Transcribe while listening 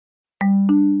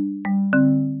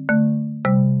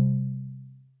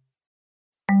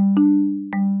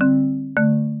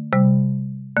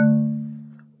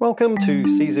Welcome to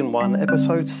Season 1,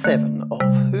 Episode 7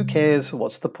 of Who Cares,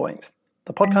 What's the Point?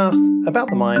 The podcast about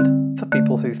the mind for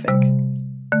people who think.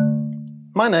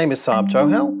 My name is Saab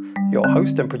Johal, your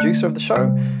host and producer of the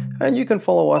show, and you can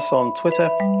follow us on Twitter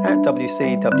at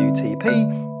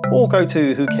WCWTP or go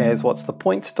to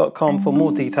whocareswhatsthepoint.com for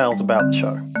more details about the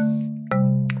show.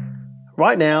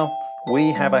 Right now,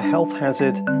 we have a health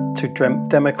hazard to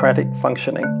democratic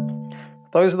functioning.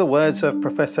 Those are the words of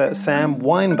Professor Sam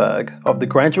Wineburg of the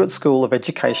Graduate School of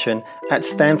Education at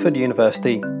Stanford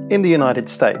University in the United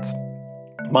States,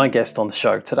 my guest on the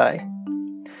show today.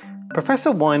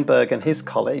 Professor Wineburg and his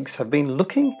colleagues have been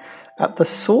looking at the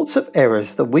sorts of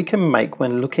errors that we can make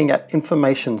when looking at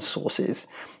information sources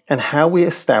and how we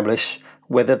establish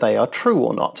whether they are true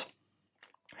or not.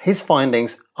 His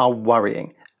findings are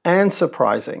worrying and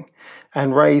surprising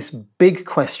and raise big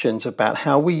questions about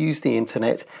how we use the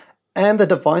internet and the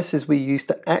devices we use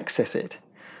to access it,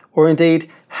 or indeed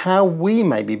how we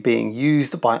may be being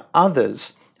used by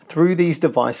others through these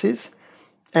devices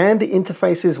and the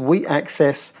interfaces we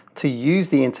access to use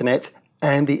the internet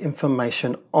and the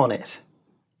information on it.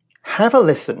 Have a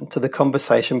listen to the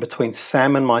conversation between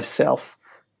Sam and myself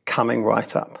coming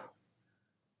right up.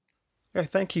 Okay,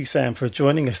 thank you, Sam, for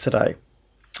joining us today.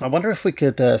 I wonder if we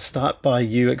could start by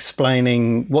you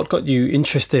explaining what got you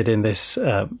interested in this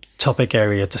topic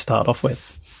area to start off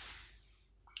with.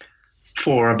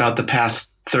 For about the past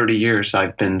 30 years,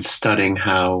 I've been studying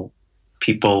how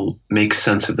people make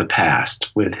sense of the past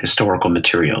with historical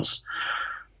materials.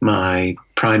 My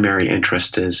primary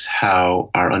interest is how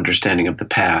our understanding of the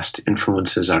past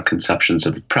influences our conceptions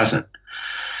of the present.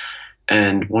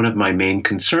 And one of my main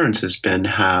concerns has been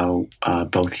how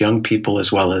both young people as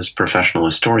well as professional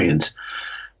historians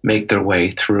make their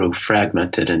way through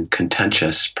fragmented and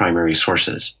contentious primary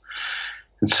sources.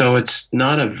 And so it's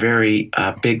not a very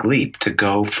big leap to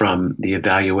go from the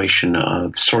evaluation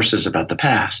of sources about the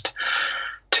past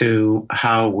to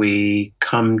how we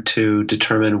come to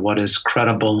determine what is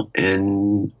credible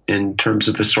in terms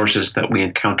of the sources that we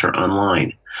encounter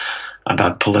online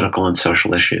about political and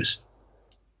social issues.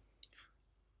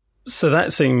 So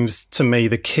that seems to me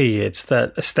the key. It's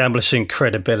that establishing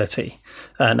credibility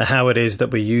and how it is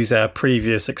that we use our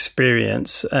previous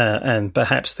experience and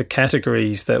perhaps the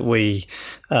categories that we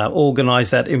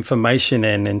organize that information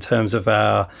in terms of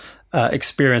our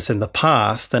experience in the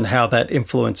past and how that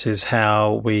influences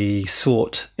how we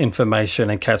sort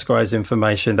information and categorize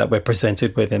information that we're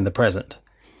presented with in the present.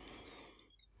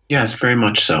 Yes, very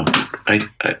much so. I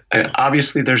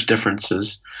obviously, there's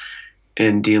differences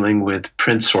in dealing with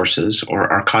print sources or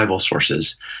archival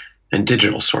sources and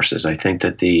digital sources. I think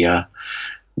that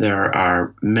there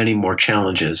are many more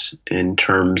challenges in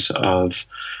terms of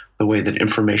the way that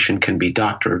information can be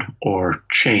doctored or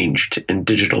changed in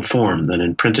digital form than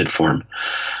in printed form.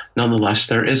 Nonetheless,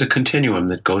 there is a continuum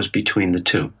that goes between the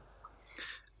two.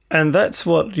 And that's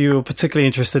what you're particularly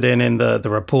interested in the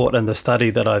report and the study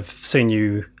that I've seen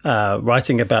you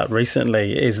writing about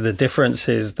recently, is the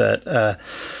differences that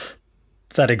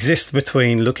exist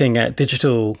between looking at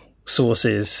digital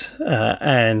sources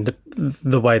and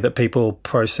the way that people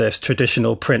process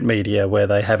traditional print media, where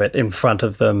they have it in front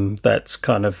of them. That's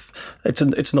kind of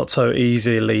it's not so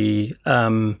easily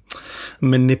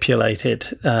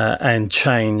manipulated and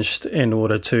changed in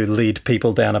order to lead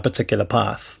people down a particular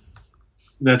path.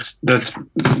 That's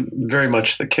very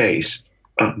much the case.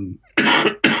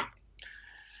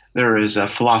 There is a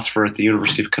philosopher at the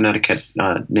University of Connecticut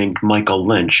named Michael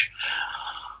Lynch,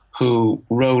 who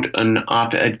wrote an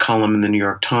op-ed column in the New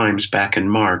York Times back in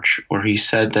March, where he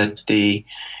said that the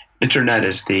internet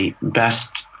is the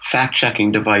best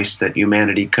fact-checking device that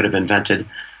humanity could have invented,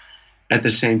 at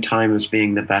the same time as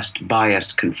being the best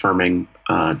bias-confirming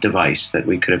device that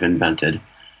we could have invented.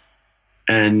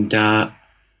 And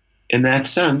in that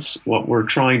sense, what we're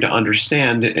trying to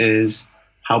understand is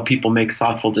how people make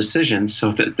thoughtful decisions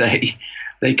so that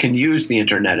they can use the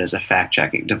internet as a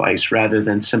fact-checking device rather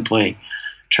than simply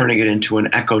turning it into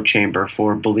an echo chamber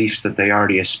for beliefs that they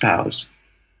already espouse.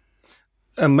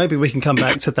 And maybe we can come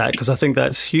back to that, because I think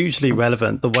that's hugely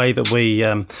relevant, the way that we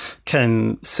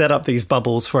can set up these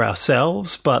bubbles for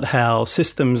ourselves, but how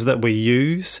systems that we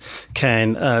use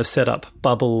can set up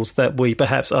bubbles that we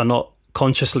perhaps are not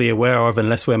consciously aware of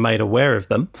unless we're made aware of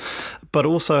them, but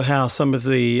also how some of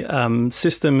the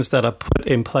systems that are put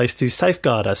in place to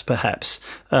safeguard us perhaps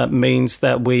means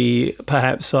that we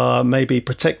perhaps are maybe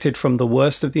protected from the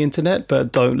worst of the internet,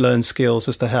 but don't learn skills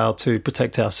as to how to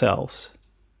protect ourselves.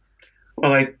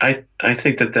 Well, I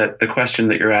think that the question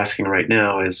that you're asking right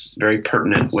now is very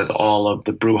pertinent with all of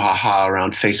the brouhaha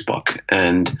around Facebook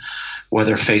and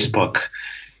whether Facebook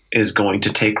is going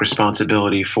to take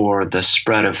responsibility for the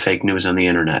spread of fake news on the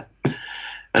internet.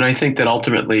 And I think that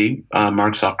ultimately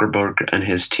Mark Zuckerberg and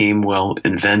his team will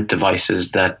invent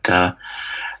devices that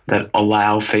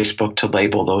allow Facebook to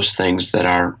label those things that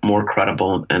are more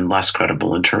credible and less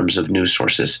credible in terms of news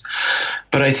sources.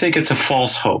 But I think it's a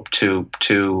false hope to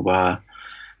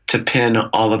pin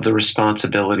all of the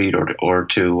responsibility or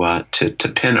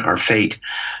to pin our fate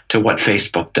to what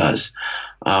Facebook does.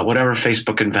 Whatever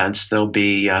Facebook invents, there'll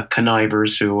be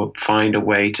connivers who will find a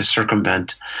way to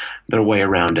circumvent their way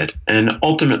around it. And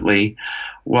ultimately,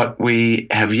 what we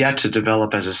have yet to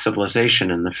develop as a civilization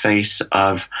in the face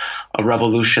of a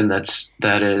revolution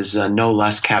that is no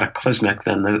less cataclysmic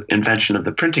than the invention of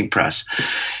the printing press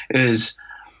is,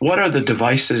 what are the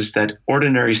devices that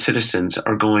ordinary citizens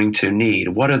are going to need?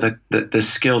 What are the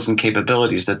skills and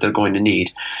capabilities that they're going to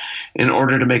need in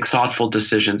order to make thoughtful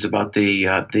decisions about the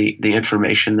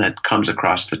information that comes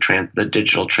across the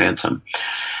digital transom?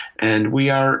 And we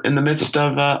are in the midst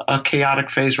of a chaotic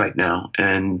phase right now,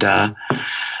 and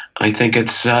I think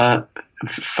it's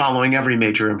following every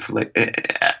major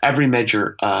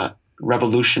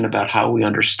revolution about how we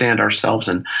understand ourselves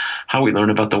and how we learn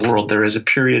about the world. There is a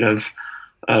period of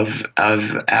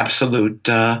absolute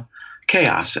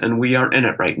chaos, and we are in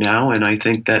it right now. And I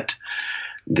think that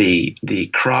the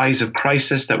cries of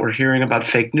crisis that we're hearing about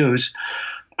fake news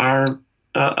are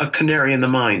a canary in the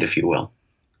mine, if you will.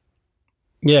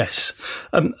 Yes.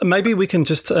 Maybe we can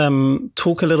just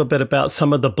talk a little bit about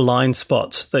some of the blind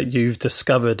spots that you've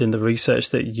discovered in the research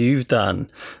that you've done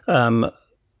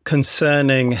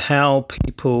concerning how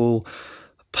people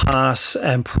pass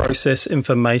and process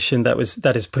information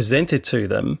that is presented to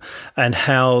them, and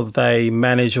how they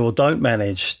manage or don't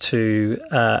manage to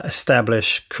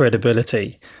establish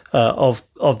credibility of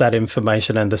that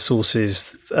information and the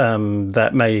sources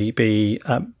that may be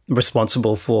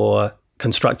responsible for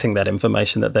constructing that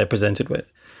information that they're presented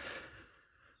with.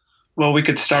 Well, we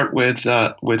could start with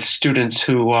students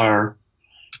who are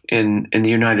in the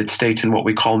United States in what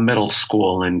we call middle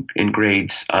school, and in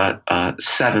grades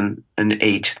 7 and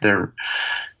 8. They're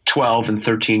 12 and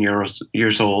 13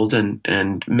 years old,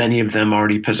 and many of them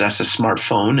already possess a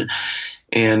smartphone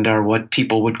and are what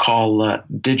people would call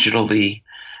digital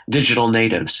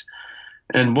natives.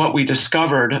 And what we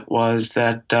discovered was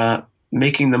that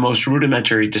making the most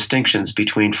rudimentary distinctions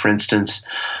between, for instance,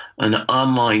 an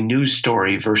online news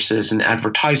story versus an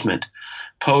advertisement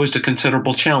posed a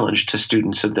considerable challenge to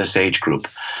students of this age group.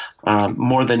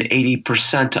 More than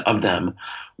 80% of them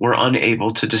were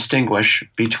unable to distinguish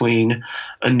between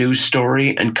a news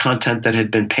story and content that had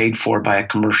been paid for by a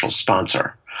commercial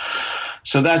sponsor.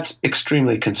 So that's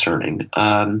extremely concerning.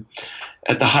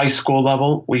 At the high school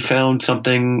level, we found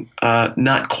something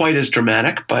not quite as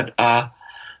dramatic,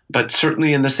 but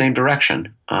certainly in the same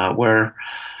direction, where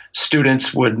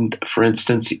students would, for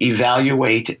instance,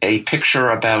 evaluate a picture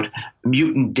about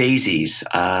mutant daisies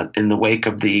in the wake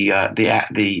of the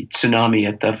tsunami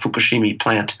at the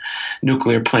Fukushima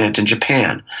nuclear plant in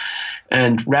Japan.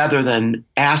 And rather than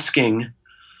asking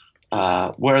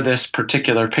where this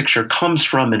particular picture comes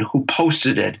from and who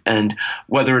posted it and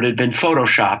whether it had been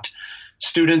photoshopped,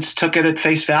 students took it at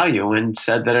face value and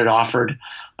said that it offered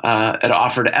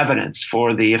evidence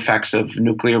for the effects of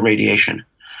nuclear radiation.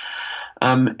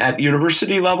 At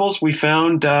university levels, we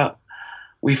found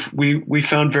we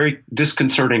found very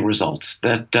disconcerting results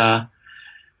that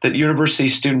university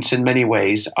students in many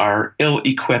ways are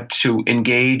ill-equipped to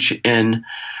engage in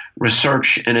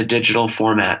research in a digital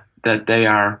format, that they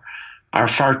are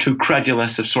far too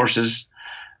credulous of sources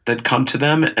that come to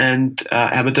them, and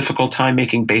have a difficult time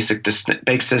making basic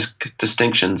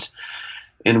distinctions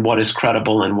in what is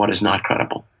credible and what is not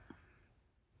credible.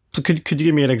 So could you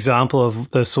give me an example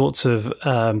of the sorts of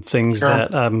things Sure.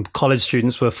 that college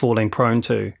students were falling prone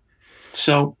to?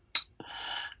 So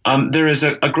there is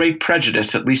a great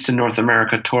prejudice, at least in North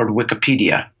America, toward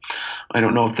Wikipedia. I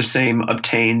don't know if the same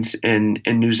obtains in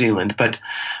New Zealand, but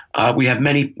we have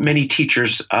many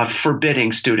teachers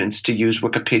forbidding students to use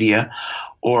Wikipedia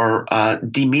or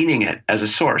demeaning it as a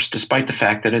source, despite the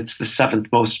fact that it's the 7th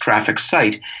most trafficked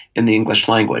site in the English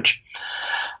language.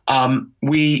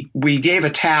 We gave a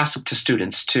task to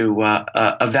students to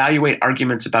evaluate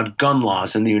arguments about gun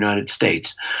laws in the United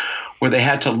States, where they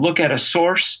had to look at a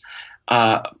source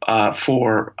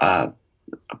for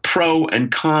pro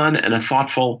and con and a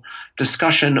thoughtful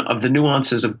discussion of the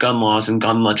nuances of gun laws and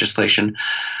gun legislation.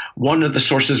 One of the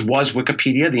sources was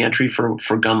Wikipedia, the entry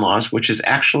for gun laws, which is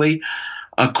actually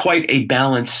quite a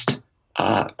balanced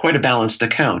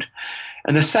account.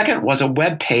 And the second was a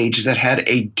web page that had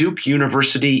a Duke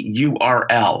University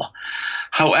URL.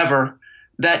 However,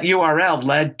 that URL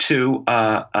led to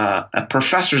a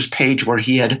professor's page where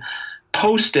he had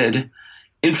posted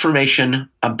information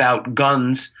about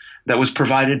guns that was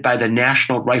provided by the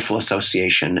National Rifle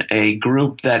Association, a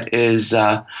group that is,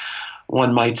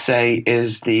 one might say,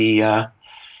 is the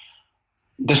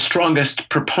strongest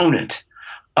proponent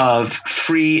of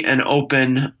free and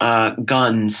open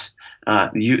guns,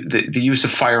 the use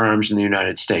of firearms in the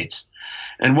United States.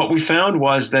 And what we found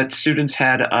was that students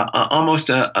had almost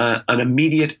an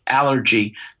immediate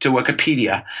allergy to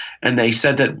Wikipedia. And they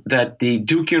said that the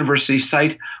Duke University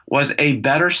site was a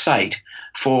better site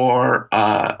for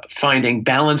finding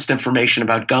balanced information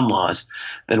about gun laws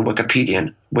than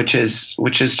Wikipedia, which is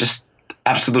just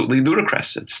absolutely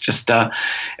ludicrous. It's just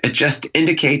it just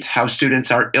indicates how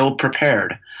students are ill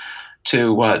prepared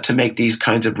to make these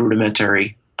kinds of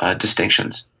rudimentary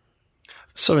distinctions.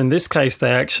 So in this case,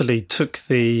 they actually took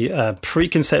the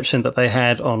preconception that they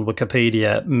had on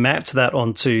Wikipedia, mapped that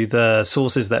onto the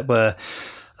sources that were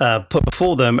put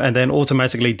before them, and then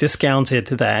automatically discounted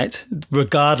that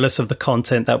regardless of the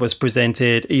content that was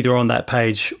presented either on that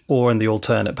page or in the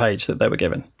alternate page that they were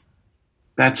given.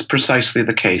 That's precisely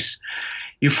the case.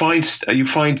 You find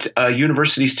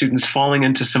university students falling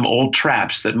into some old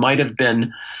traps that might have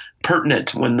been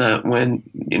pertinent in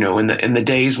the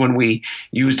days when we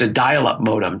used a dial-up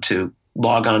modem to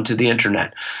log onto the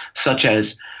internet, such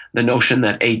as the notion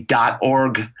that a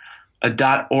 .org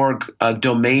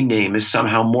domain name is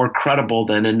somehow more credible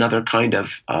than another kind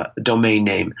of domain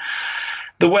name.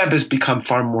 The web has become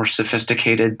far more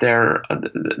sophisticated.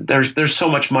 There's so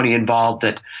much money involved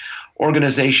that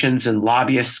organizations and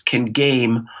lobbyists can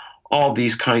game all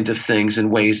these kinds of things in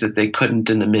ways that they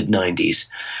couldn't in the mid-90s.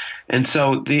 And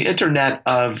so the internet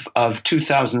of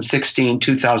 2016,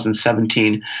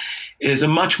 2017 is a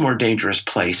much more dangerous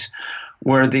place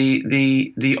where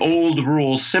the old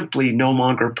rules simply no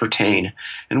longer pertain.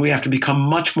 And we have to become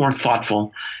much more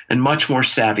thoughtful and much more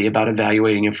savvy about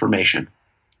evaluating information.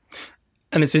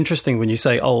 And it's interesting when you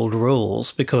say old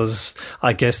rules, because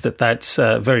I guess that's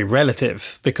very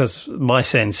relative, because my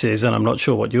sense is, and I'm not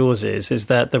sure what yours is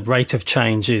that the rate of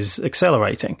change is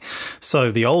accelerating.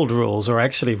 So the old rules are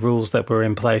actually rules that were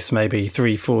in place maybe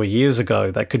 3-4 years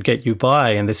ago that could get you by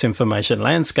in this information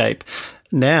landscape.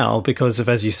 Now, because of,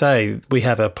 as you say, we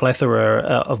have a plethora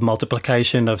of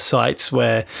multiplication of sites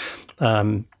where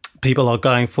people are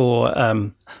going for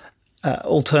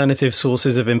alternative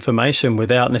sources of information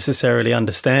without necessarily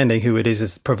understanding who it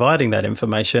is providing that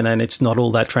information, and it's not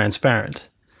all that transparent.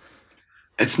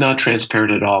 It's not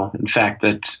transparent at all. In fact,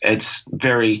 it's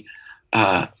very,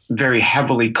 very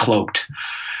heavily cloaked.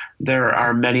 There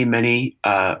are many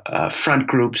front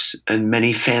groups and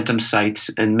many phantom sites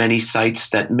and many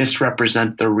sites that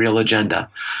misrepresent the real agenda.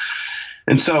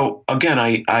 And so, again,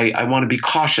 I want to be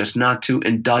cautious not to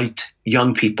indict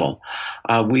young people.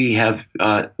 We have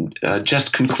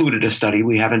just concluded a study.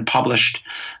 We haven't published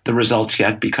the results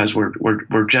yet because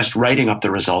we're just writing up the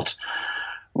results,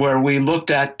 where we looked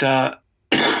at a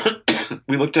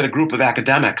group of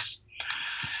academics,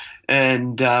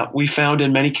 and we found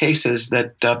in many cases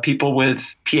that people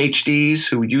with PhDs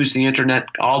who use the internet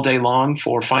all day long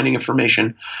for finding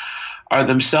information are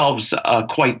themselves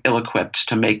quite ill-equipped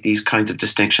to make these kinds of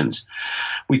distinctions.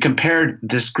 We compared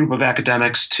this group of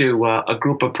academics to a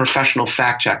group of professional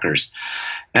fact-checkers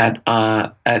at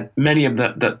many of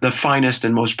the finest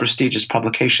and most prestigious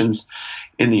publications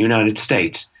in the United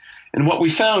States. And what we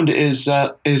found is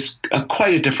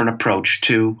quite a different approach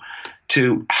to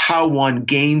how one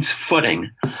gains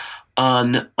footing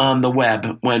on the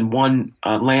web when one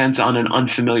lands on an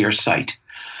unfamiliar site.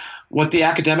 What the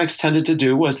academics tended to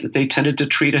do was that they tended to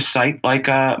treat a site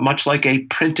much like a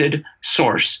printed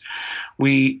source.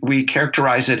 We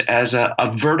characterize it as a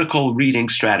vertical reading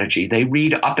strategy. They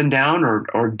read up and down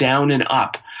or down and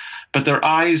up, but their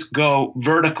eyes go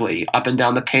vertically up and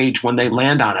down the page when they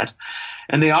land on it.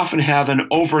 And they often have an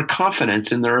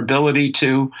overconfidence in their ability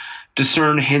to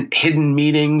discern hidden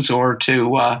meanings or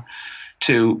to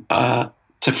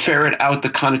ferret out the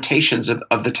connotations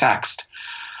of the text.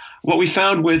 What we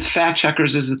found with fact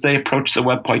checkers is that they approach the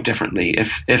web quite differently.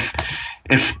 If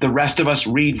the rest of us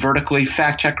read vertically,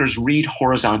 fact checkers read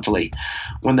horizontally.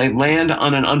 When they land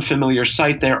on an unfamiliar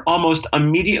site, they're almost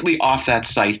immediately off that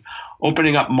site,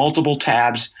 opening up multiple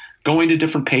tabs, going to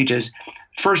different pages,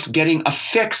 first getting a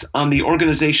fix on the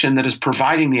organization that is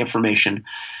providing the information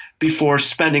before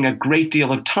spending a great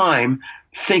deal of time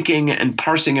thinking and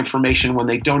parsing information when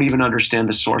they don't even understand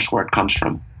the source where it comes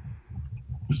from.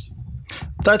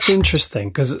 That's interesting,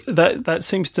 because that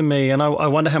seems to me, and I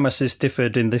wonder how much this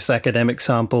differed in this academic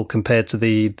sample compared to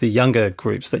the younger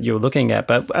groups that you're looking at.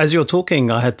 But as you're talking,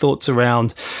 I had thoughts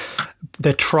around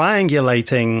they're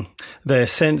triangulating their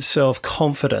sense of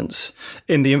confidence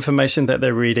in the information that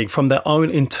they're reading from their own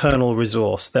internal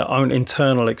resource, their own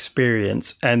internal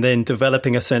experience, and then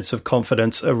developing a sense of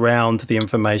confidence around the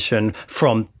information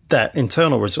from that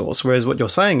internal resource. Whereas what you're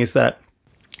saying is that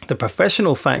the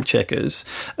professional fact checkers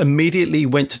immediately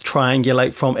went to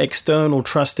triangulate from external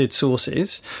trusted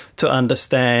sources to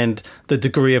understand the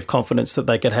degree of confidence that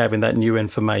they could have in that new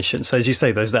information. So as you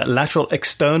say, there's that lateral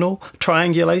external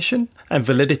triangulation and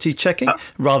validity checking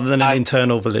rather than an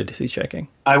internal validity checking.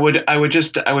 I would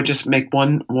just make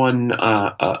one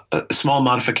small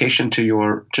modification to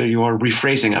your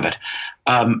rephrasing of it.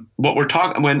 What we're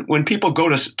talking when people go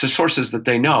to sources that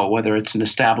they know, whether it's an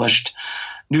established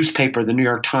newspaper, the New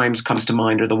York Times comes to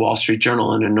mind, or the Wall Street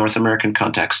Journal in a North American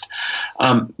context.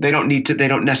 They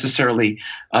don't necessarily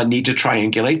need to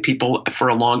triangulate. People for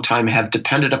a long time have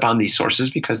depended upon these sources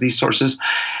because these sources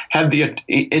have the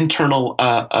internal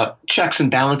checks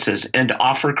and balances and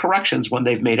offer corrections when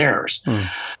they've made errors.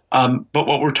 But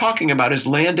what we're talking about is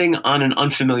landing on an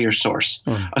unfamiliar source,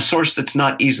 a source that's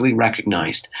not easily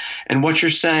recognized. And what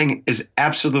you're saying is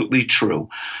absolutely true.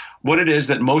 What it is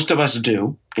that most of us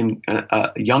do, in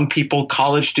young people,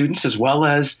 college students, as well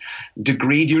as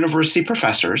degreed university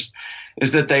professors,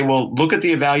 is that they will look at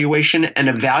the evaluation and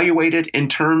evaluate it in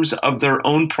terms of their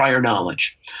own prior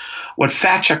knowledge. What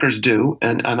fact checkers do,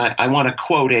 and I want to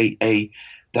quote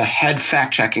the head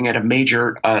fact checking at a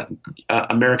major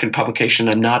American publication.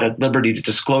 I'm not at liberty to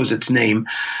disclose its name,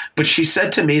 but she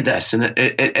said to me this, and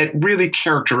it really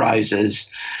characterizes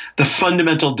the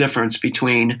fundamental difference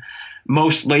between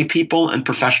most lay people and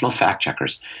professional fact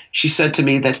checkers. She said to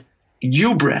me that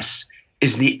hubris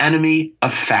is the enemy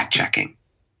of fact checking.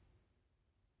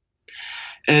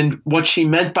 And what she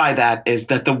meant by that is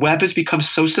that the web has become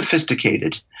so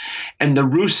sophisticated and the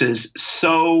ruses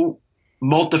so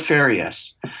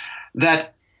multifarious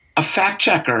that a fact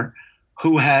checker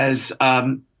whose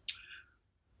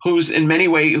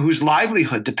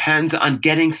livelihood depends on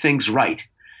getting things right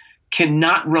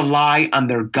cannot rely on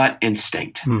their gut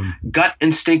instinct. Gut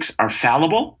instincts are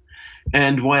fallible,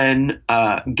 and when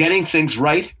getting things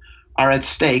right are at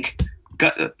stake,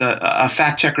 a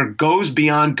fact checker goes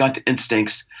beyond gut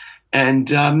instincts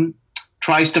and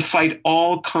tries to fight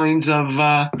all kinds of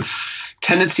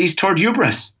tendencies toward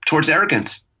hubris, towards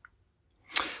arrogance.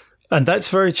 And that's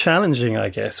very challenging, I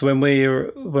guess, when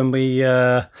we're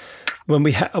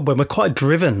quite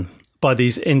driven by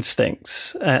these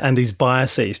instincts and these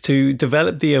biases, to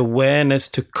develop the awareness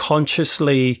to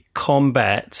consciously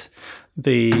combat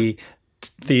the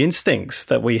instincts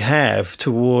that we have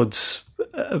towards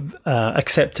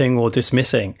accepting or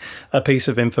dismissing a piece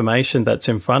of information that's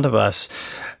in front of us.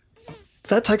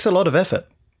 That takes a lot of effort.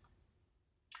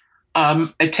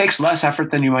 It takes less effort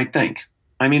than you might think.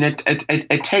 I mean,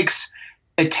 it takes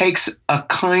a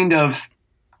kind of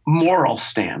moral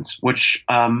stance, which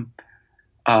another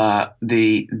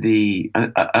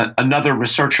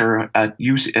researcher at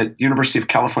University of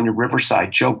California,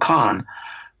 Riverside, Joe Kahn,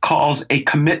 calls a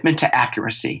commitment to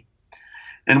accuracy.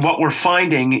 And what we're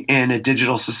finding in a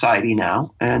digital society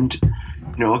now, and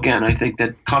again, I think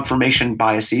that confirmation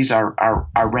biases are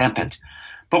rampant.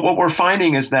 But what we're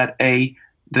finding is that a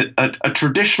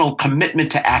traditional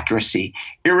commitment to accuracy,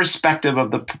 irrespective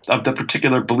of the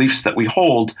particular beliefs that we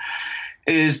hold,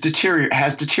 has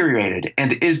deteriorated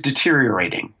and is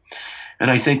deteriorating. And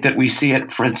I think that we see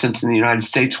it, for instance, in the United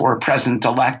States, where a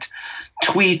president-elect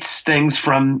tweets things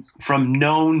from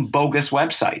known bogus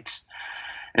websites.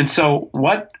 And so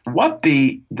what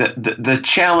the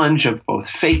challenge of both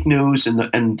fake news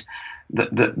and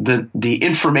the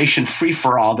information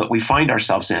free-for-all that we find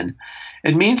ourselves in,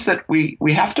 it means that we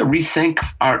have to rethink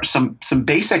some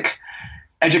basic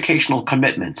educational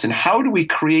commitments, and how do we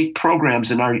create programs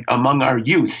among our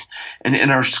youth and in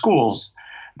our schools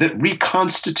that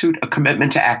reconstitute a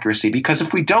commitment to accuracy? Because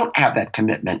if we don't have that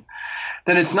commitment,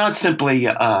 then it's not simply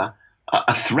a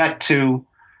threat to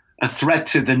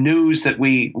the news that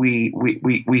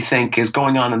we think is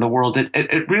going on in the world.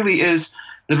 It really is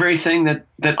the very thing that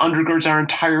undergirds our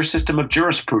entire system of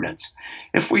jurisprudence.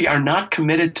 If we are not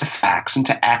committed to facts and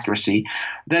to accuracy,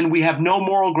 then we have no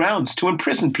moral grounds to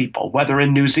imprison people, whether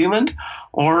in New Zealand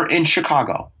or in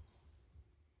Chicago.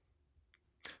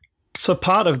 So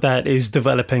part of that is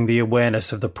developing the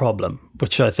awareness of the problem,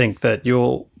 which I think that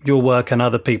your work and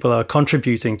other people are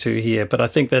contributing to here. But I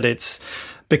think that it's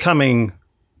becoming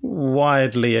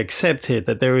widely accepted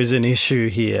that there is an issue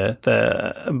here,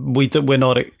 that we're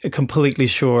not completely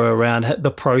sure around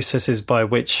the processes by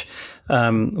which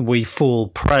we fall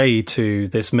prey to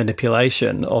this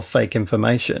manipulation of fake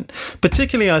information.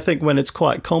 Particularly, I think, when it's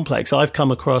quite complex. I've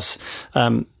come across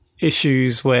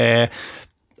issues where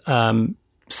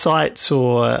sites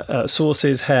or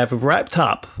sources have wrapped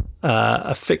up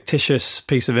a fictitious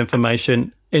piece of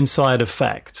information inside of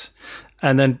facts.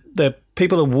 And then the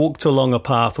people have walked along a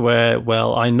path where,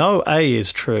 well, I know A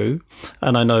is true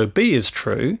and I know B is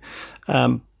true,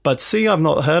 but C I've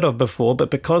not heard of before,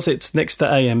 but because it's next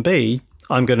to A and B,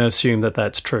 I'm going to assume that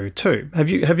that's true too. Have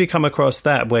you come across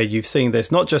that, where you've seen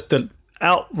this, not just the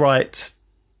outright,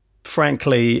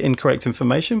 frankly, incorrect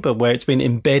information, but where it's been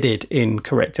embedded in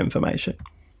correct information?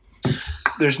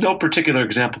 There's no particular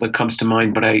example that comes to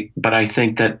mind, but I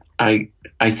think that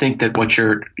what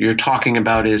you're talking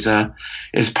about is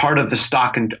part of the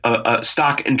stock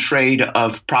and trade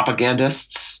of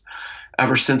propagandists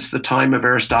ever since the time of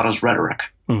Aristotle's rhetoric.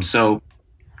 So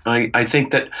I think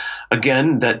that,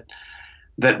 again, that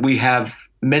we have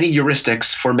many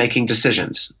heuristics for making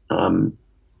decisions. The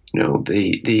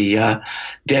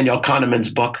Daniel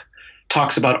Kahneman's book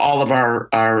talks about all of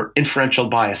our inferential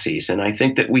biases. And I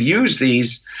think that we use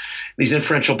these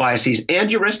inferential biases and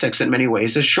heuristics in many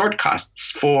ways as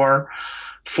shortcuts for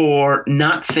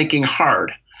not thinking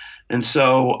hard. And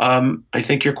so I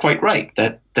think you're quite right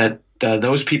that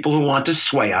those people who want to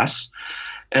sway us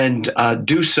and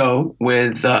do so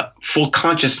with full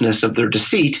consciousness of their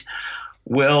deceit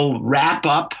will wrap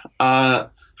up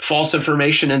false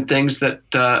information and things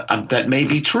that may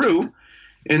be true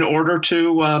in order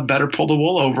to better pull the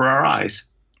wool over our eyes.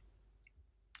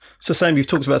 So, Sam, you've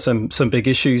talked about some big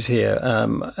issues here,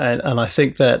 and I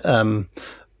think that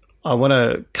I want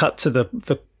to cut to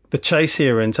the chase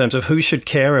here in terms of who should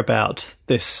care about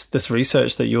this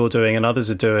research that you're doing and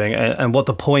others are doing, and what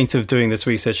the point of doing this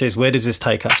research is. Where does this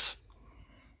take us?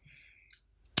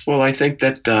 Well, I think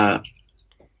that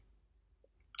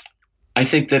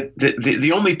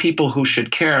the only people who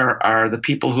should care are the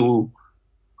people who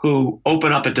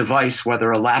open up a device, whether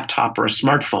a laptop or a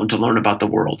smartphone, to learn about the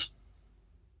world.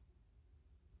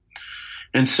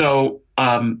 And so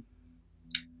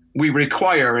we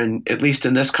require, at least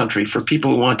in this country, for people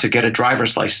who want to get a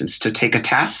driver's license to take a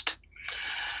test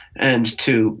and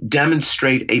to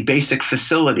demonstrate a basic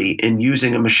facility in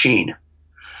using a machine.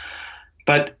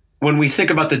 But when we think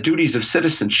about the duties of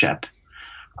citizenship,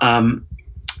 the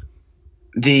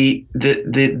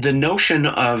notion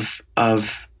of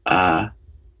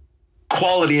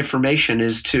quality information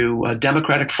is to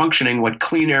democratic functioning what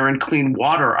clean air and clean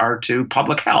water are to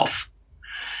public health.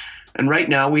 And right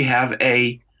now we have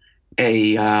a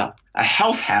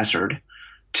health hazard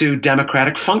to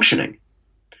democratic functioning.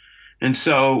 And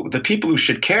so the people who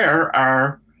should care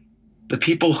are the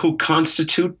people who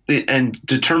constitute and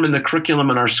determine the curriculum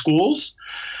in our schools,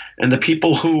 and the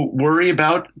people who worry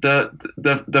about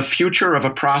the future of a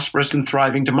prosperous and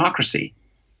thriving democracy.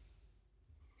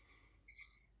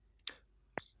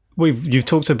 You've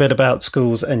talked a bit about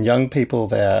schools and young people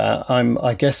there.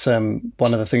 I guess one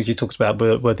of the things you talked about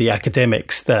were the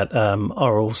academics that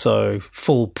are also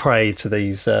full prey to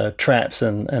these traps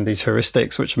and these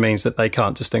heuristics, which means that they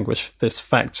can't distinguish this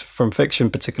fact from fiction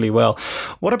particularly well.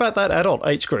 What about that adult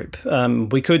age group?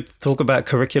 We could talk about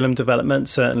curriculum development,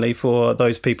 certainly for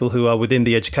those people who are within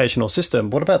the educational system.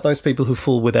 What about those people who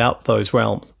fall without those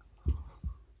realms?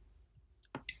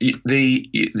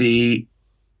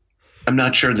 I'm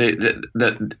not sure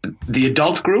the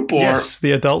adult group, or yes,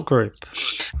 the adult group.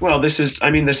 Well, this is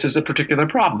a particular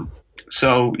problem.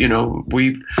 So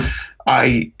we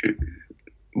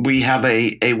have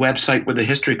a website with a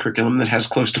history curriculum that has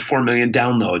close to 4 million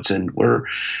downloads, and we're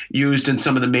used in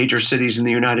some of the major cities in the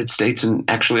United States and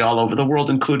actually all over the world,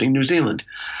 including New Zealand.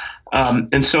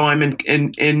 And so I'm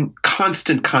in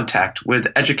constant contact with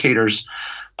educators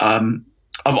of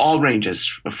all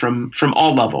ranges, from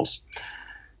all levels.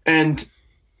 And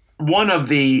one of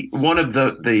the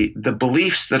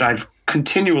beliefs that I've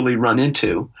continually run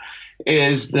into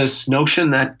is this notion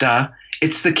that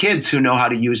it's the kids who know how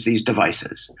to use these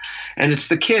devices, and it's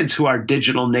the kids who are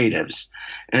digital natives,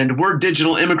 and we're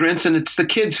digital immigrants, and it's the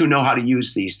kids who know how to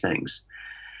use these things.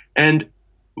 And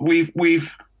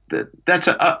that's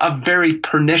a very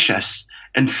pernicious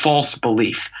and false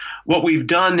belief. What we've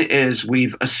done is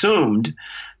we've assumed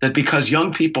that because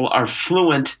young people are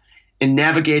fluent in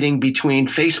navigating between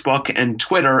Facebook and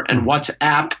Twitter and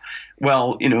WhatsApp,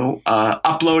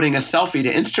 uploading a selfie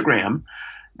to Instagram,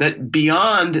 that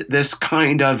beyond this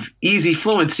kind of easy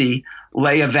fluency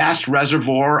lay a vast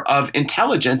reservoir of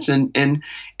intelligence in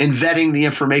vetting the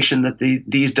information that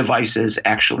these devices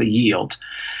actually yield.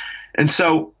 And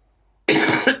so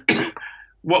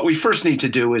what we first need to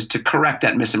do is to correct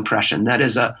that misimpression. That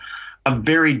is a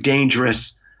very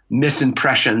dangerous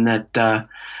misimpression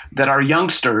that our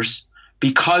youngsters,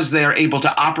 because they are able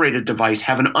to operate a device,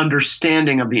 have an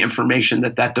understanding of the information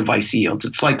that device yields.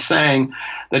 It's like saying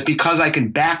that because I can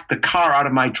back the car out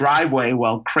of my driveway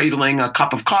while cradling a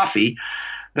cup of coffee,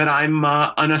 that I'm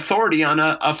an authority on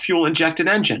a fuel-injected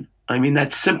engine. I mean,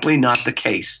 that's simply not the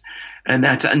case. And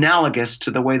that's analogous to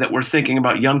the way that we're thinking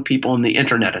about young people and the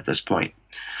internet at this point.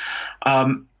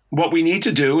 What we need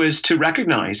to do is to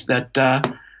recognize that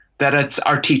it's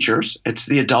our teachers, it's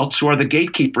the adults who are the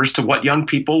gatekeepers to what young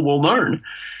people will learn.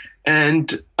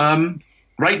 And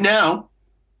right now,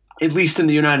 at least in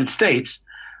the United States,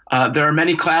 there are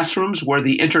many classrooms where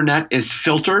the internet is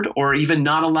filtered or even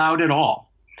not allowed at all.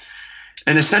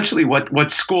 And essentially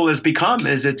what school has become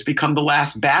is it's become the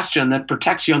last bastion that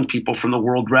protects young people from the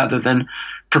world rather than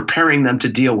preparing them to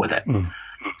deal with it.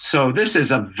 So this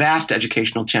is a vast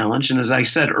educational challenge. And as I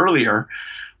said earlier,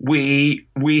 we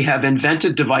have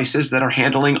invented devices that are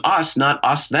handling us, not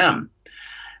us them.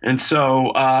 And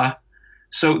so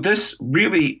this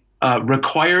really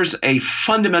requires a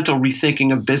fundamental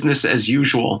rethinking of business as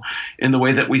usual in the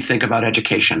way that we think about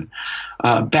education.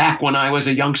 Back when I was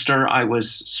a youngster, I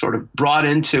was sort of brought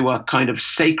into a kind of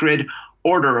sacred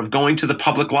order of going to the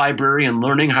public library and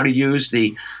learning how to use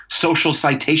the social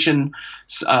citation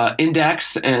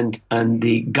index and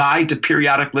the guide to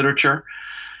periodic literature.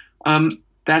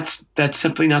 That's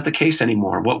simply not the case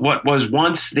anymore. What was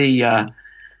once the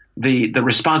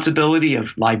responsibility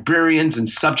of librarians and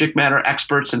subject matter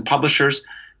experts and publishers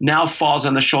now falls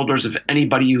on the shoulders of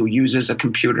anybody who uses a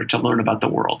computer to learn about the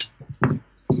world.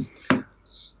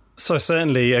 So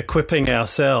certainly equipping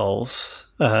ourselves,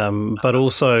 but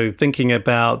also thinking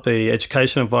about the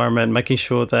education environment, making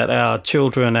sure that our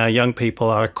children, our young people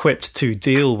are equipped to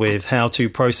deal with how to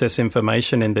process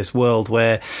information in this world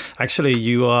where actually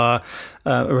you are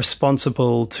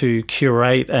responsible to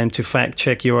curate and to fact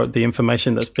check the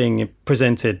information that's being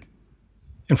presented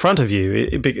in front of you.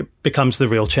 It becomes the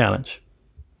real challenge.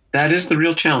 That is the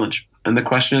real challenge. And the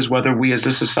question is whether we as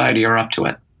a society are up to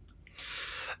it.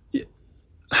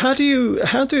 How do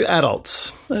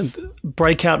adults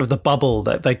break out of the bubble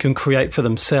that they can create for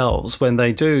themselves when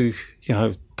they do,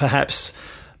 perhaps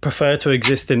prefer to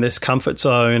exist in this comfort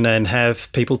zone and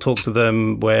have people talk to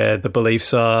them where the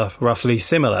beliefs are roughly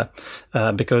similar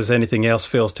because anything else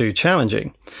feels too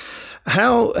challenging?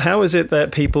 How is it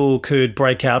that people could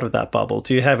break out of that bubble?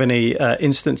 Do you have any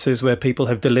instances where people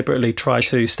have deliberately tried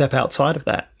to step outside of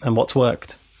that, and what's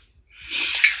worked?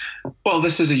 Well,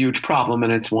 this is a huge problem,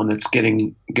 and it's one that's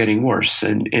getting worse.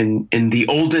 And in the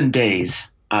olden days,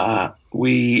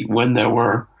 when there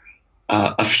were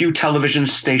a few television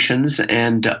stations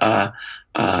and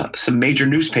some major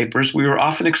newspapers, we were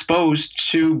often exposed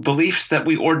to beliefs that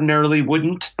we ordinarily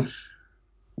wouldn't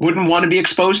want to be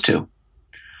exposed to.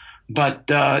 But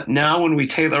now, when we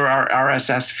tailor our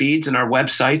RSS feeds and our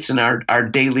websites and our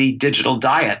daily digital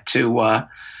diet to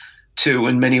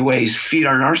in many ways feed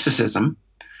our narcissism,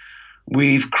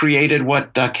 we've created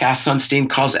what Cass Sunstein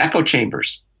calls echo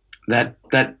chambers that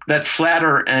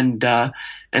flatter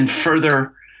and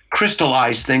further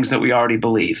crystallize things that we already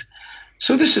believe.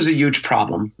 So this is a huge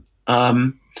problem.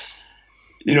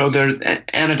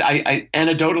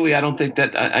 Anecdotally, I don't think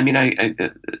that.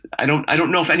 I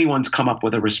don't know if anyone's come up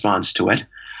with a response to it,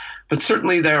 but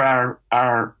certainly there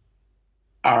are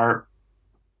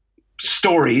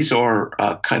stories or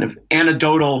kind of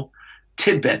anecdotal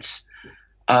tidbits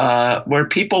where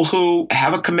people who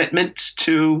have a commitment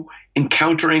to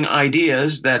encountering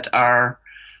ideas that are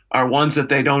ones that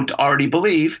they don't already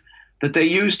believe, that they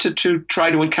use to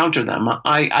try to encounter them.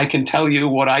 I can tell you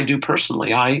what I do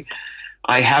personally. I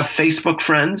have Facebook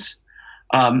friends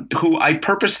who I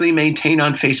purposely maintain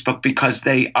on Facebook because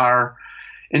they are,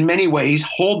 in many ways,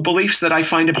 hold beliefs that I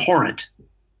find abhorrent.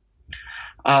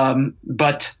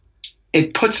 But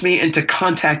it puts me into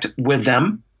contact with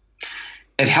them.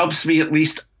 It helps me at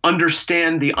least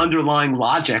understand the underlying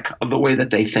logic of the way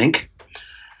that they think.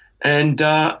 And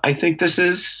I think this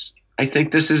is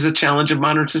a challenge of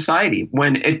modern society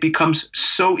when it becomes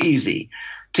so easy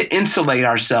to insulate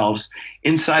ourselves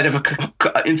inside of a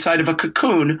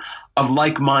cocoon of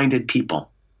like-minded people.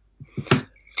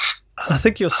 I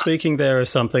think you're speaking there of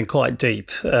something quite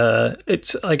deep. I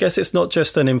guess it's not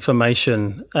just an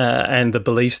information and the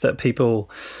beliefs that people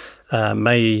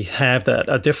may have that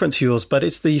are different to yours, but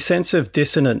it's the sense of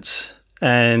dissonance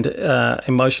and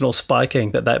emotional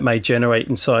spiking that may generate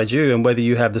inside you, and whether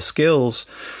you have the skills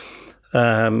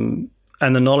and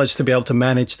the knowledge to be able to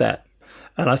manage that.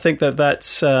 And I think that's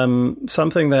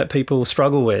something that people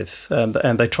struggle with,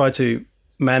 and they try to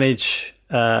manage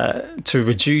to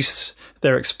reduce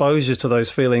their exposure to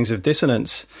those feelings of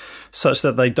dissonance such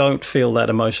that they don't feel that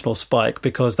emotional spike,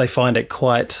 because they find it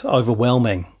quite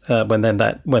overwhelming when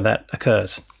that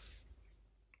occurs.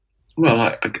 Well,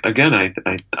 I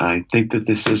think that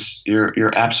this is,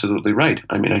 you're absolutely right.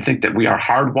 I mean, I think that we are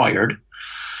hardwired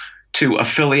to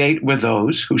affiliate with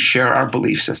those who share our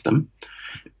belief system,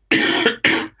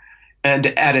 and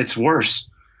at its worst,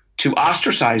 to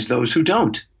ostracize those who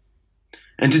don't,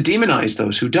 and to demonize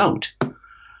those who don't.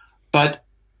 But,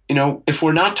 if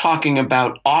we're not talking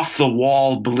about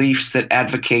off-the-wall beliefs that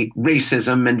advocate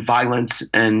racism and violence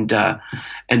and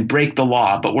break the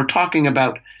law, but we're talking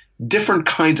about different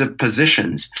kinds of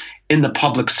positions in the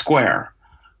public square.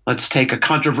 Let's take a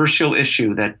controversial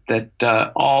issue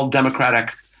that all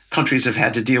democratic countries have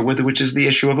had to deal with, which is the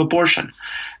issue of abortion.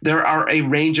 There are a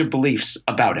range of beliefs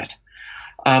about it.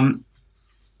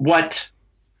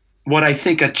 What I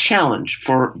think a challenge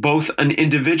for both an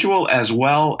individual as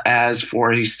well as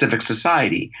for a civic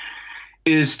society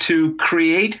is to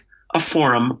create a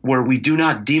forum where we do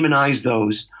not demonize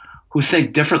those who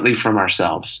think differently from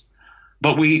ourselves,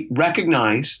 but we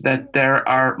recognize that there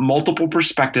are multiple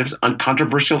perspectives on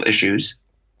controversial issues,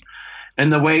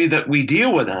 and the way that we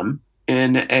deal with them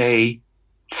in a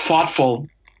thoughtful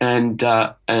and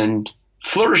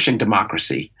flourishing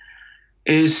democracy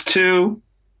is to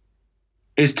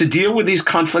deal with these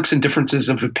conflicts and differences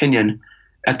of opinion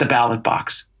at the ballot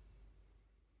box.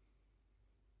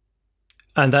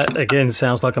 And that, again,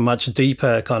 sounds like a much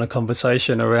deeper kind of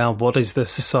conversation around what is the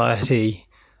society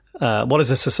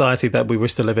that we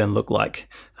wish to live in look like,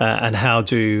 and how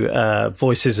do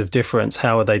voices of difference,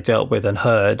 how are they dealt with and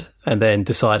heard and then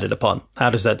decided upon? How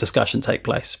does that discussion take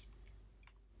place?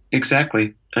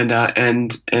 Exactly.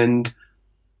 And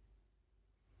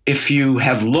if you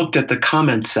have looked at the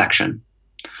comments section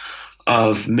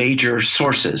of major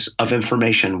sources of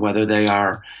information, whether they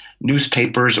are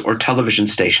newspapers or television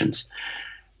stations,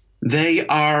 they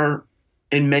are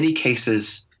in many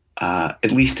cases,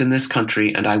 at least in this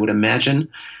country, and I would imagine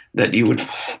that you would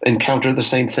encounter the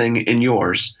same thing in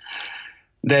yours,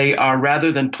 they are,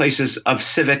 rather than places of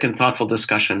civic and thoughtful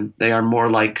discussion, they are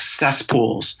more like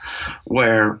cesspools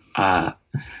where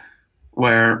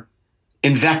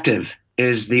invective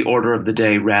is the order of the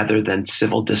day rather than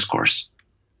civil discourse.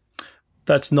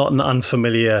 That's not an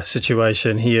unfamiliar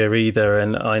situation here either,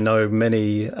 and I know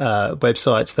many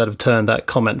websites that have turned that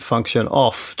comment function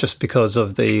off just because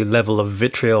of the level of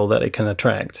vitriol that it can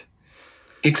attract.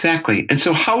 Exactly. And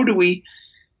so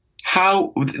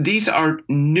these are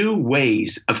new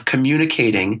ways of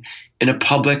communicating in a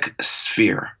public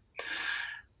sphere.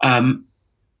 I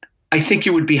think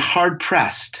you would be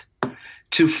hard-pressed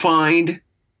to find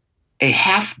a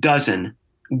half dozen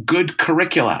good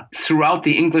curricula throughout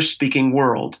the English-speaking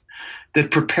world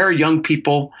that prepare young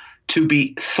people to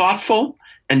be thoughtful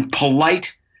and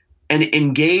polite and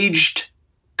engaged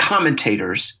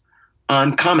commentators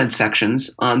on comment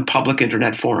sections on public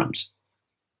internet forums.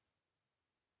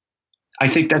 I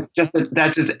think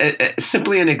that's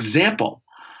simply an example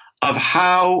of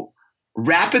how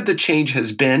rapid the change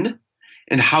has been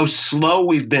and how slow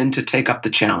we've been to take up the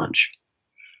challenge.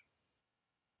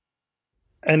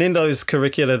 And in those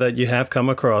curricula that you have come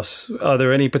across, are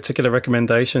there any particular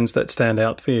recommendations that stand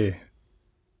out for you?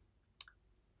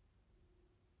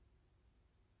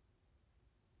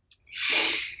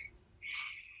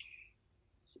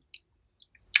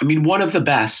 I mean, one of the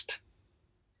best,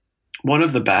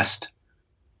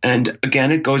 and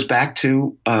again, it goes back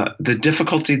to the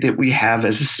difficulty that we have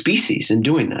as a species in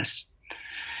doing this,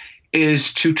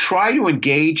 is to try to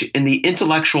engage in the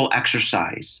intellectual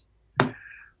exercise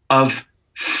of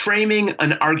framing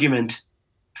an argument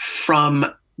from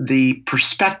the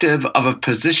perspective of a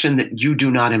position that you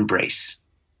do not embrace.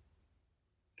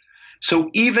 So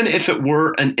even if it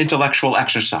were an intellectual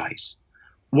exercise,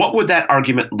 what would that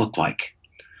argument look like?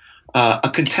 A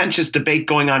contentious debate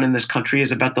going on in this country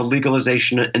is about the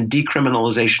legalization and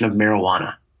decriminalization of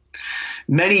marijuana.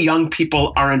 Many young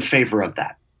people are in favor of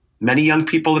that. Many young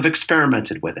people have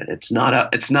experimented with it. It's not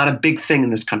a big thing in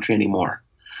this country anymore.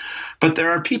 But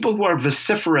there are people who are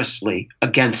vociferously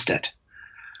against it.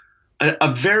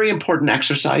 A very important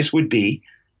exercise would be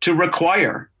to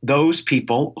require those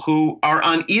people who are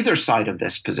on either side of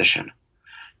this position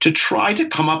to try to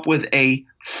come up with a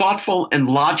thoughtful and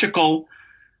logical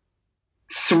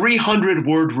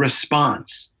 300-word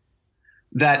response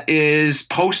that is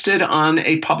posted on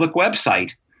a public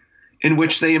website in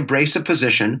which they embrace a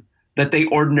position that they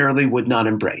ordinarily would not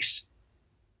embrace.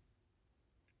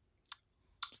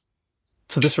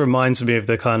 So this reminds me of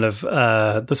the kind of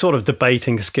the sort of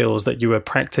debating skills that you would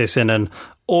practice in an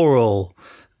oral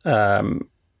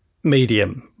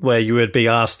medium, where you would be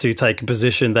asked to take a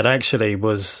position that actually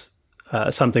was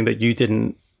something that you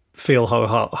didn't feel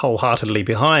wholeheartedly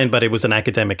behind, but it was an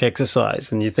academic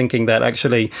exercise. And you're thinking that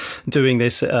actually doing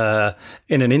this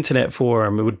in an internet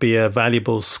forum would be a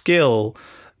valuable skill,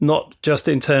 not just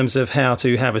in terms of how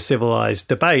to have a civilized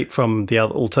debate from the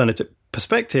other alternative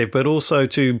perspective, but also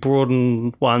to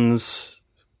broaden one's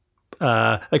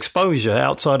exposure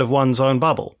outside of one's own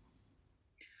bubble.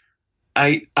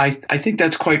 I think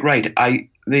that's quite right.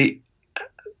 The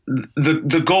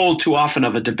goal too often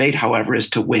of a debate, however, is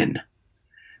to win.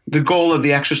 The goal of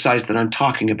the exercise that I'm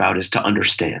talking about is to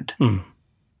understand.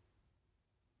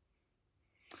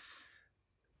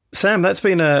 Sam, that's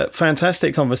been a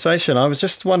fantastic conversation. I was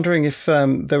just wondering if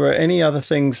there were any other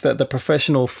things that the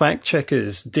professional fact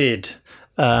checkers did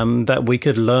that we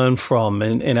could learn from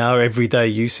in our everyday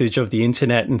usage of the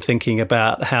internet and thinking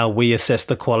about how we assess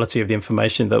the quality of the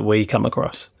information that we come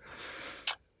across.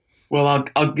 Well,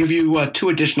 I'll give you 2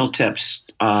 additional tips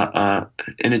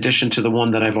in addition to the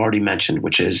one that I've already mentioned,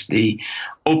 which is the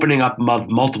opening up of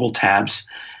multiple tabs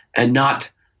and not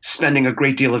spending a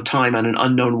great deal of time on an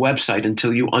unknown website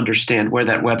until you understand where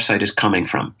that website is coming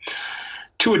from.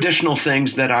 2 additional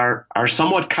things that are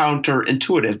somewhat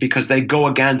counterintuitive because they go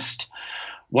against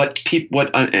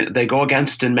they go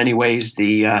against in many ways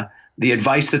the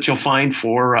advice that you'll find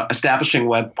for establishing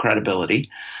web credibility.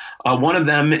 One of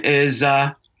them is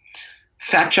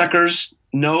fact checkers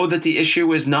know that the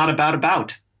issue is not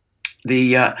about.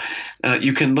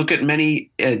 You can look at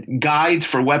many guides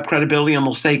for web credibility, and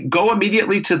they'll say, go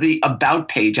immediately to the about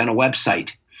page on a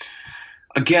website.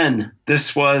 Again,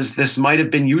 this might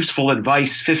have been useful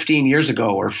advice 15 years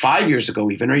ago or 5 years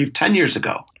ago even, or even 10 years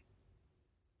ago.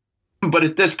 But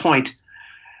at this point,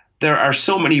 there are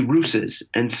so many ruses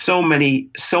and so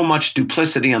much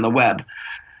duplicity on the web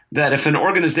that if an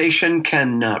organization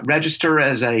can register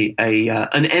as an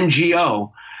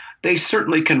NGO, they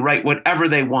certainly can write whatever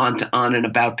they want on an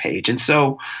about page. And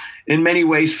so in many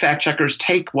ways, fact checkers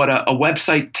take what a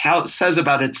website says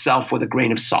about itself with a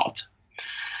grain of salt.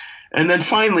 And then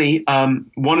finally,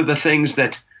 one of the things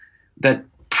that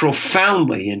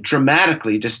profoundly and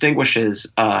dramatically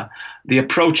distinguishes the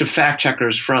approach of fact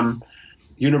checkers from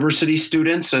university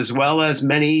students as well as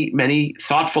many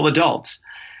thoughtful adults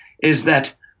is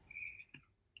that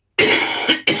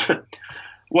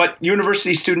what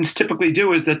university students typically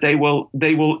do is that they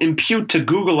will impute to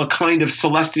Google a kind of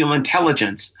celestial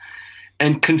intelligence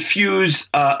and confuse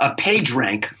a page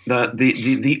rank,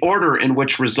 the order in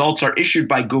which results are issued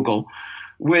by Google,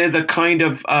 with a kind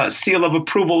of seal of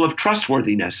approval of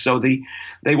trustworthiness. So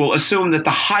they will assume that the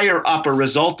higher up a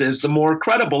result is, the more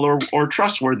credible or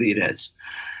trustworthy it is.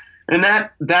 And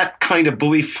that kind of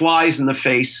belief flies in the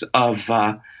face of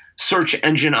search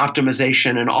engine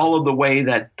optimization and all of the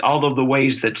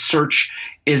ways that search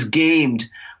is gamed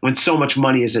when so much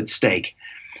money is at stake.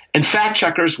 And fact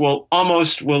checkers will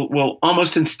almost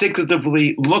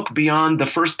instinctively look beyond the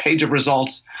first page of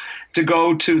results to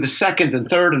go to the second and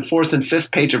third and fourth and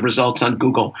fifth page of results on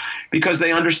Google, because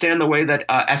they understand the way that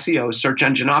SEO, search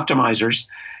engine optimizers,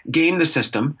 game the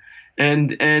system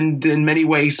and in many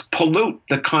ways pollute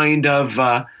the kind of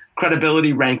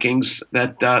credibility rankings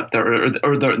that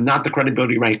not the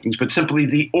credibility rankings, but simply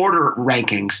the order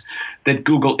rankings that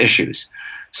Google issues.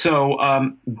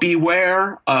 So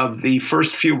beware of the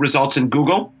first few results in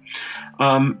Google,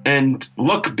 and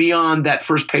look beyond that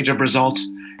first page of results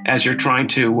as you're trying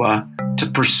to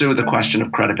pursue the question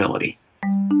of credibility.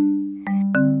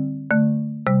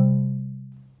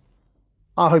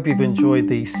 I hope you've enjoyed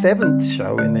the 7th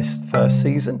show in this first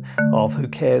season of Who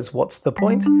Cares, What's the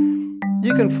Point?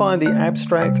 You can find the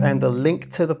abstract and the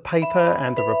link to the paper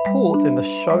and the report in the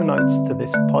show notes to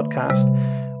this podcast,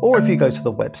 or if you go to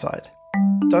the website.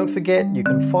 Don't forget, you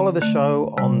can follow the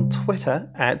show on Twitter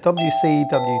at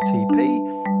WCWTP,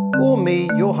 or me,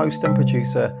 your host and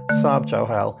producer, Saab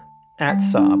Johal, at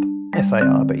Saab,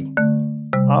 S-A-R-B.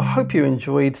 I hope you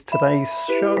enjoyed today's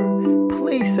show.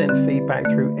 Please send feedback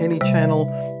through any channel.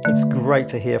 It's great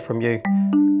to hear from you.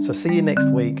 So see you next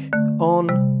week on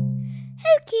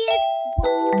Who Cares?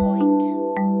 What's the Point?